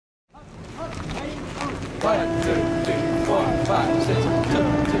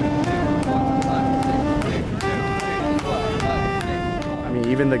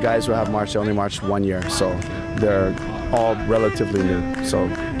even the guys who have marched, they only marched 1 year, so they're all relatively new. So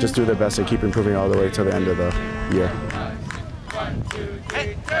just do their best and keep improving all the way to the end of the year. 1, 2,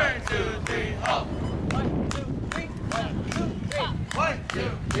 3, turn 2, 3, up. 1, 2, 3, 1, 2, 3, 1, 2,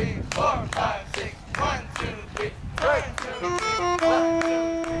 3, 4, 5, 6, 1, 2, 3, turn 2, 3, 1,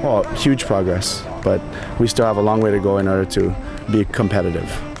 2. Well, huge progress, but we still have a long way to go in order to be competitive.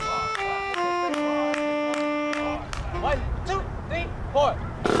 1, 2, 3, 4.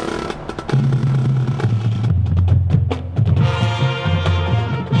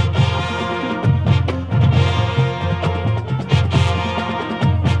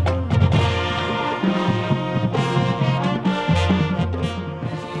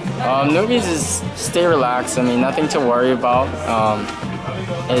 Newbies is stay relaxed. I mean, nothing to worry about.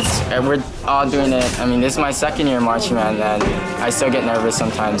 We're all doing it. I mean, this is my second year marching band, and I still get nervous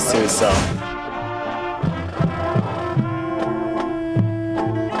sometimes too. So.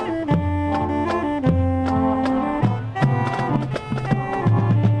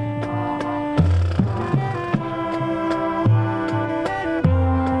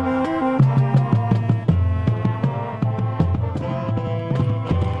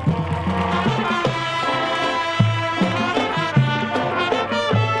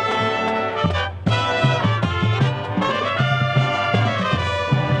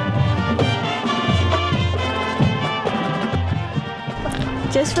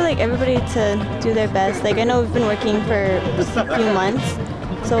 Just for like everybody to do their best. Like I know we've been working for a few months,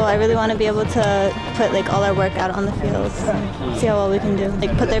 so I really want to be able to put like all our work out on the field, see how well we can do.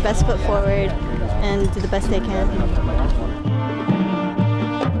 Like put their best foot forward and do the best they can.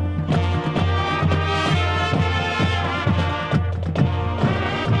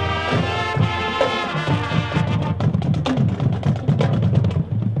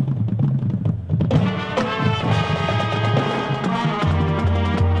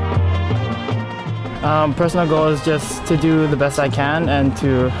 Personal goal is just to do the best I can and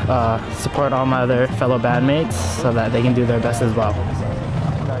to support all my other fellow bandmates so that they can do their best as well.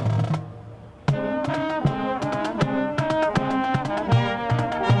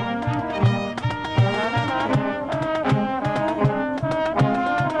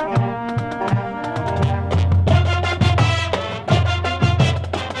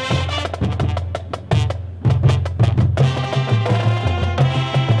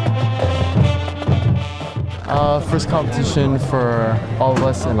 First competition for all of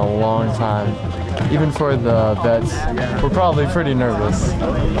us in a long time. Even for the vets, we're probably pretty nervous.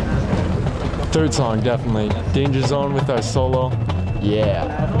 Third song, definitely. Danger Zone with our solo.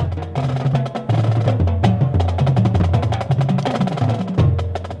 Yeah.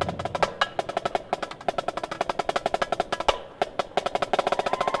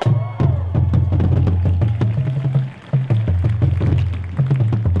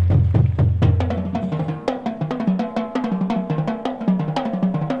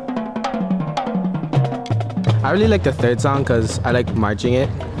 I really like the third song because I like marching it.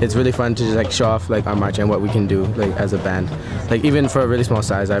 It's really fun to just like show off like our marching and what we can do like as a band. Like even for a really small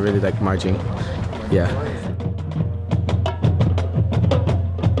size, I really like marching. Yeah.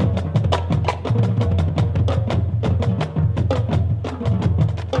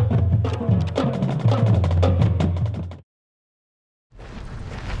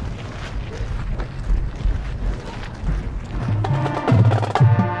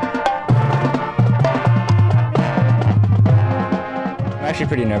 I'm actually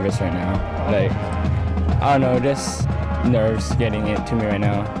pretty nervous right now. Like, I don't know, just nerves getting it to me right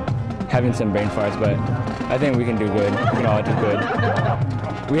now. Having some brain farts, but I think we can do good. We can all do good.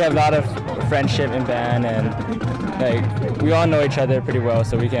 We have a lot of friendship in band, and like we all know each other pretty well,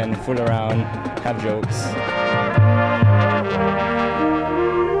 so we can fool around, have jokes.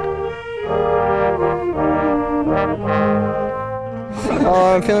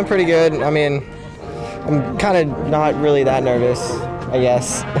 Oh, I'm feeling pretty good. I mean, I'm kind of not really that nervous, I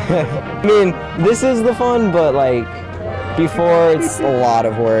guess. I mean, this is the fun, but like before it's a lot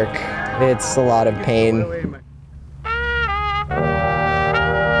of work. It's a lot of pain.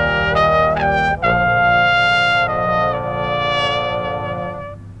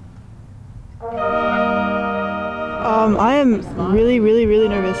 I am really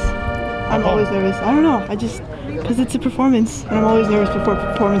nervous. I'm always nervous. I don't know. Because it's a performance, and I'm always nervous before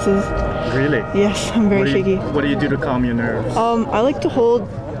performances. Really? Yes, I'm very shaky. What do you do to calm your nerves? I like to hold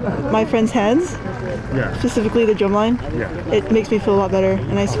my friends' hands. Yeah. Specifically the drumline. Yeah. It makes me feel a lot better,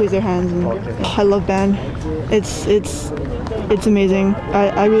 and I squeeze their hands. And I love band. It's amazing.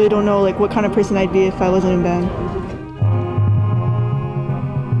 I really don't know like what kind of person I'd be if I wasn't in band.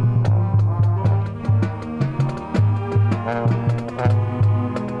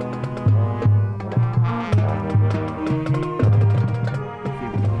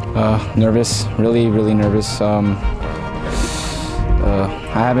 Nervous, really nervous. I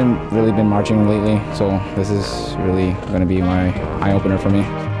haven't really been marching lately, so this is really going to be my eye-opener for me.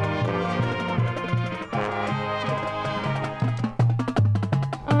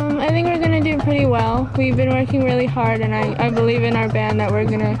 I think we're going to do pretty well. We've been working really hard, and I believe in our band that we're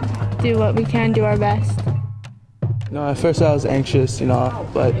going to do what we can, do our best. At first I was anxious,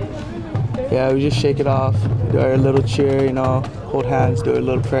 but yeah, we just shake it off, do our little cheer, hold hands, do a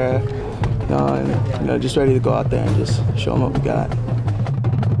little prayer, and just ready to go out there and just show them what we got.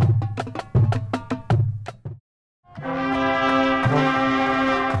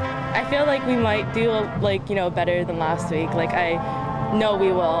 I feel like we might do better than last week. I know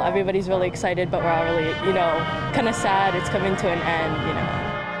we will. Everybody's really excited, but we're all really, kind of sad it's coming to an end,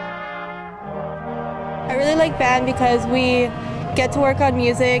 I really like band because we get to work on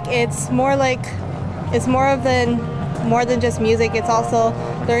music. It's more than just music. It's also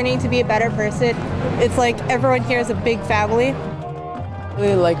learning to be a better person. It's like everyone here is a big family. I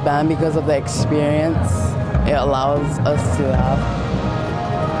really like band because of the experience it allows us to have.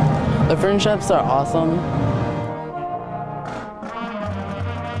 The friendships are awesome.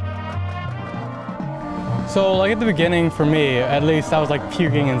 So at the beginning for me, at least I was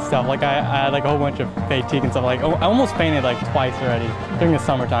puking and stuff. I had a whole bunch of fatigue and stuff. I almost fainted twice already during the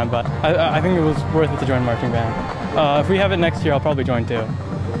summertime, but I think it was worth it to join marching band. If we have it next year, I'll probably join too.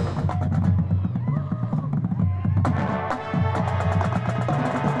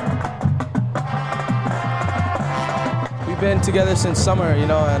 We've been together since summer,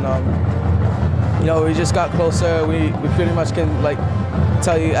 and we just got closer. We pretty much can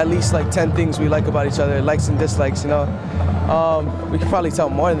tell you at least 10 things we like about each other, likes and dislikes, We could probably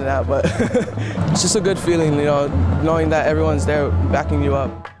tell more than that, but it's just a good feeling, knowing that everyone's there backing you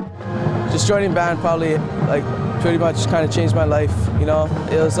up. Just joining band probably pretty much kind of changed my life, It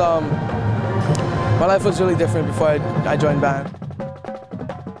was, my life was really different before I joined band.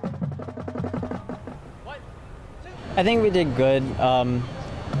 I think we did good.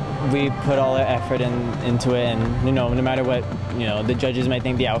 We put all our effort into it, and no matter what the judges might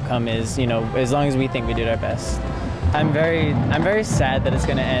think the outcome is, as long as we think we did our best. I'm very sad that it's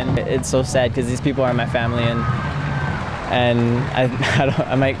going to end. It's so sad because these people are my family, and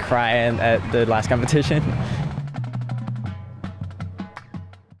I might cry at the last competition.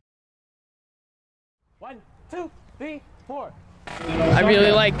 One, two, three, four. I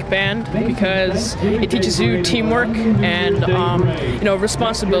really like band because it teaches you teamwork and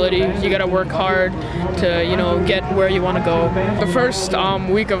responsibility. You gotta work hard to get where you want to go. The first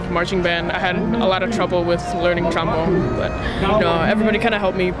week of marching band, I had a lot of trouble with learning trombone, but everybody kind of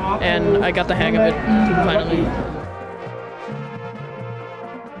helped me, and I got the hang of it finally.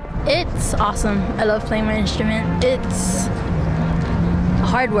 It's awesome. I love playing my instrument. It's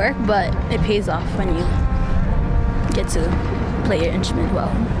hard work, but it pays off when you get to play your instrument well.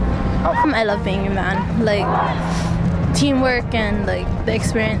 I love being in band, teamwork and the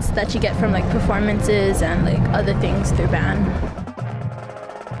experience that you get from performances and other things through band.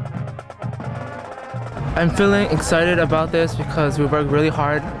 I'm feeling excited about this because we worked really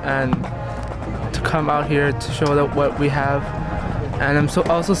hard and to come out here to show what we have. And I'm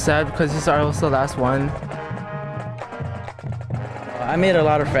also sad because this is also the last one. I made a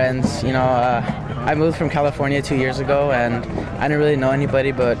lot of friends, I moved from California 2 years ago, and I didn't really know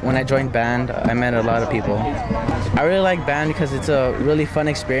anybody, but when I joined band, I met a lot of people. I really like band because it's a really fun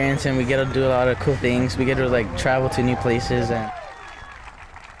experience, and we get to do a lot of cool things. We get to travel to new places. And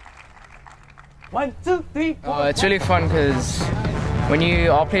one, two, three, four. It's really fun because when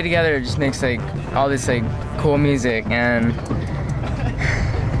you all play together, it just makes all this cool music, and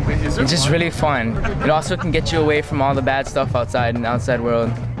it's just really fun. It also can get you away from all the bad stuff outside in the outside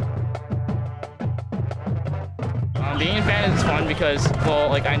world. Being in band is fun because,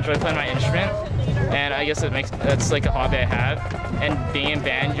 I enjoy playing my instrument, and I guess that's a hobby I have. And being in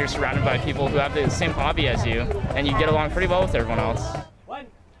band, you're surrounded by people who have the same hobby as you, and you get along pretty well with everyone else. One,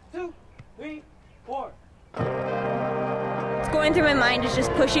 two, three, four. What's going through my mind is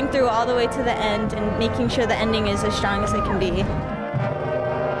just pushing through all the way to the end and making sure the ending is as strong as it can be.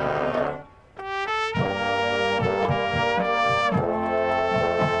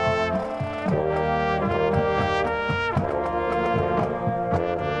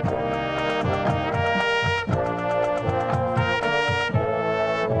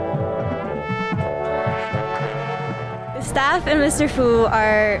 Staff and Mr. Fu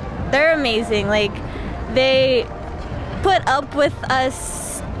they're amazing. They put up with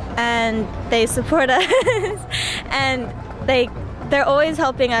us and they support us and they're always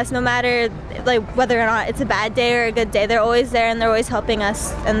helping us no matter like whether or not it's a bad day or a good day, they're always there and they're always helping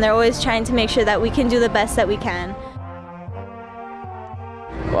us and they're always trying to make sure that we can do the best that we can.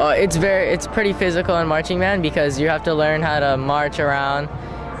 Well, it's pretty physical in marching band because you have to learn how to march around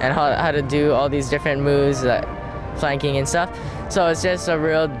and how to do all these different moves, flanking and stuff. So it's just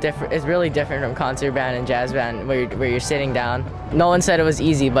it's really different from concert band and jazz band where you're sitting down. No one said it was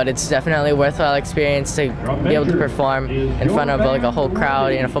easy, but it's definitely a worthwhile experience to be able to perform in front of like a whole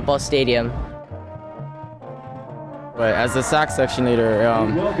crowd in a football stadium. But as the sax section leader,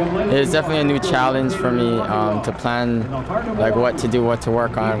 it is definitely a new challenge for me to plan like what to do, what to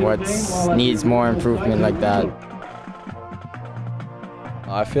work on, what needs more improvement like that.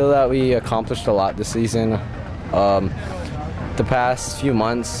 I feel that we accomplished a lot this season. The past few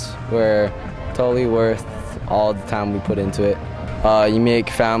months were totally worth all the time we put into it. You make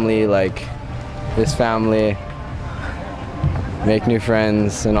family like this family, make new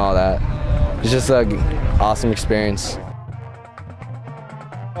friends and all that. It's just an awesome experience.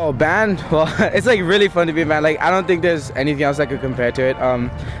 Oh, band? Well, it's like really fun to be in band. Like, I don't think there's anything else that could compare to it.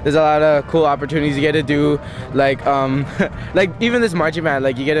 There's a lot of cool opportunities you get to do. Like, like even this marching band,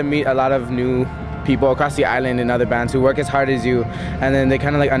 like you get to meet a lot of new people across the island in other bands who work as hard as you, and then they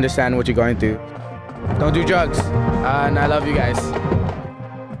kind of like understand what you're going through. Don't do drugs, and I love you guys.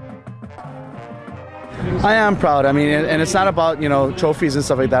 I am proud. I mean, and it's not about, you know, trophies and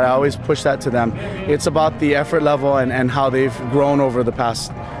stuff like that. I always push that to them. It's about the effort level and how they've grown over the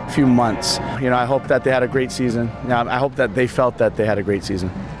past few months. You know, I hope that they had a great season. I hope that they felt that they had a great season.